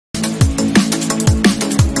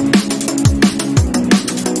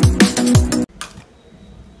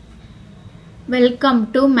Welcome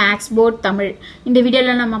to Max Board Tamil. In the video,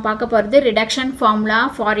 we will see the reduction formula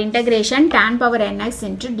for integration tan power nx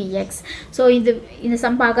into dx. So, in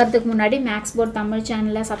sum Max Board Tamil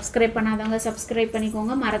channel subscribe subscribe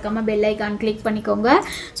marakama bell icon click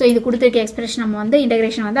so this is expression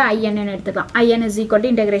integration in is equal to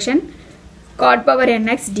integration cot power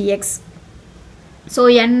nx dx. So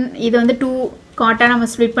n இது வந்து 2 cot நம்ம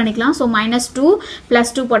split பண்ணிக்கலாம். So minus 2 plus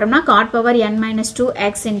 2 போட்டோம்னா cot power n minus 2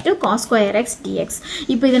 x into cos square x dx.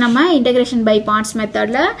 இப்போ இது நம்ம integration by parts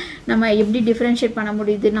methodல நம்ம எப்படி differentiate பண்ண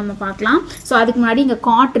முடியுதுன்னு நம்ம பார்க்கலாம். So அதுக்கு முன்னாடி இங்க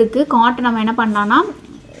cot இருக்கு. cot நம்ம என்ன பண்ணலாம்னா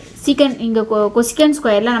secant inga cosecant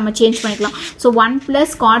square la nama change panikalam. So 1 plus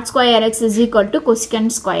cot square x is equal to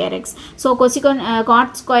cosecant square x. So cosecant cot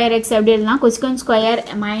square x eppadi eludana cosecant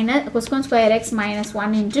square x minus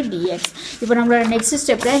 1 into dx. Ipo nammala next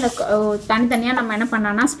step la thani thaniya nama enna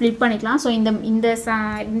pannana split panikalam. So இந்த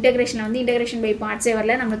integration la வந்து integration by parts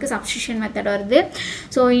வரல நமக்கு substitution method வருது.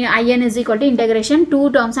 So in is equal to integration 2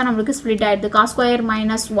 terms ஆ நமக்கு split ஆயிடுது. cos square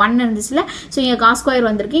minus 1 இருந்துச்சுல. So இங்க cos square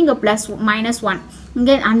வந்திருக்கு இங்க plus minus 1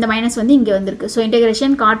 இங்க அந்த மைனஸ் வந்து இங்க வந்திருக்கு. So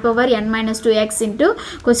integration cot power n minus 2x into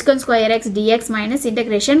cosecant square x dx minus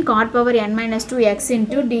integration cot power n minus 2x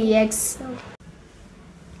into dx.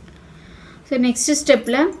 So next step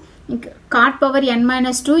la cot power n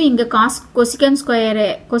minus 2 இங்க cosecant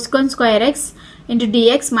square x into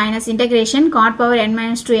dx minus integration cot power n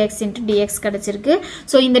minus 2x into dx கிடைச்சிருக்கு.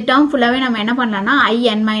 So இந்த term ஃபுல்லாவே நம்ம என்ன பண்ணலாம்னா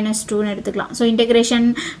in minus 2 ன்னு எடுத்துக்கலாம். So integration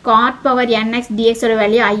cot power nx dx ஓட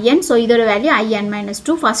வேல்யூ in. So இதோட value in minus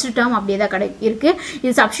 2. first term அப்படியே தான் இருக்கு.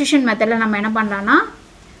 இது substitution methodல நம்ம என்ன பண்ணலாம்னா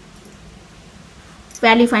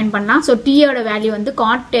value find பண்ணலாம். So t ஓட வேல்யூ வந்து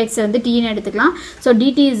cot x வந்து t ன்னு எடுத்துக்கலாம். So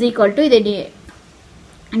dt is equal to இது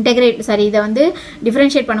integrate இத வந்து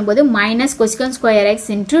differentiate பண்ணும்போது minus cosecant square x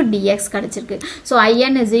into dx கிடைச்சிருக்கு. So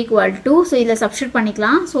in is equal to so இத substitute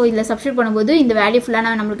பண்ணிக்கலாம். So இத substitute பண்ணும்போது இந்த வேல்யூ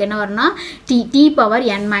ஃபுல்லா நமக்கு என்ன வரும்னா t power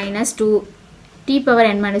n minus 2 t power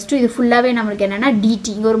n minus 2 இது ஃபுல்லாவே நமக்கு என்னன்னா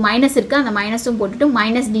dt இங்க ஒரு மைனஸ் இருக்கு அந்த மைனஸும் போட்டுட்டு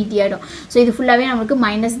minus dt ஆயிடும். So இது ஃபுல்லாவே நமக்கு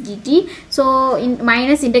minus dt. So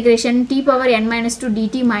minus integration t power n minus 2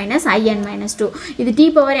 dt minus in minus 2 இது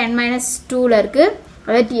t power n minus 2 ல இருக்கு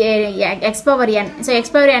x power n. So x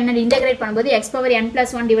power n integrate பண்ணும்போது x power n plus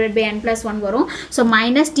 1 divided by n plus 1 வரும். So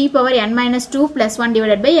minus t power n minus 2 plus 1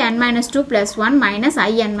 divided by n minus 2 plus 1 minus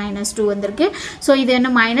in minus 2 வந்திருக்கு. So இது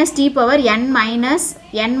என்ன minus t power n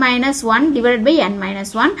minus 1 divided by n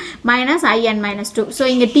minus 1 minus in minus 2.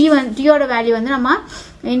 So இங்க t ஓட value வந்து நம்ம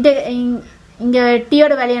இங்க t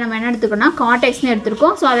ஓட value நம்ம என்ன எடுத்துக்கோனா cot x ன்னு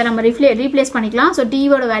எடுத்துக்கோம். சோ அத நம்ம ரீப்ளேஸ் பண்ணிக்கலாம். சோ t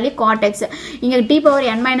ஓட வேல்யூ cot x. இங்க t power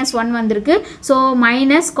n minus 1 வந்திருக்கு. So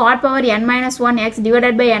minus cot power n minus 1 x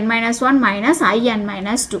divided by n minus 1 minus in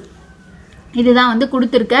minus 2. இதுதான் வந்து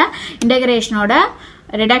கொடுத்திருக்க இன்டகிரேஷனோட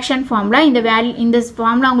reduction formula. இந்த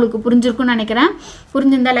ஃபார்முலா உங்களுக்கு புரிஞ்சிருக்கும்னு நினைக்கிறேன்.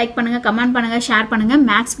 புரிஞ்சிருந்தா லைக் பண்ணுங்க, கமெண்ட் பண்ணுங்க, ஷேர் பண்ணுங்க.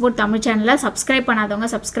 Max Board தமிழ் சேனலை சப்ஸ்கிரைப் பண்ணாதவங்க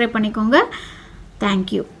சப்ஸ்கிரைப் பண்ணிக்கோங்க. Thank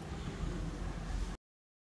you.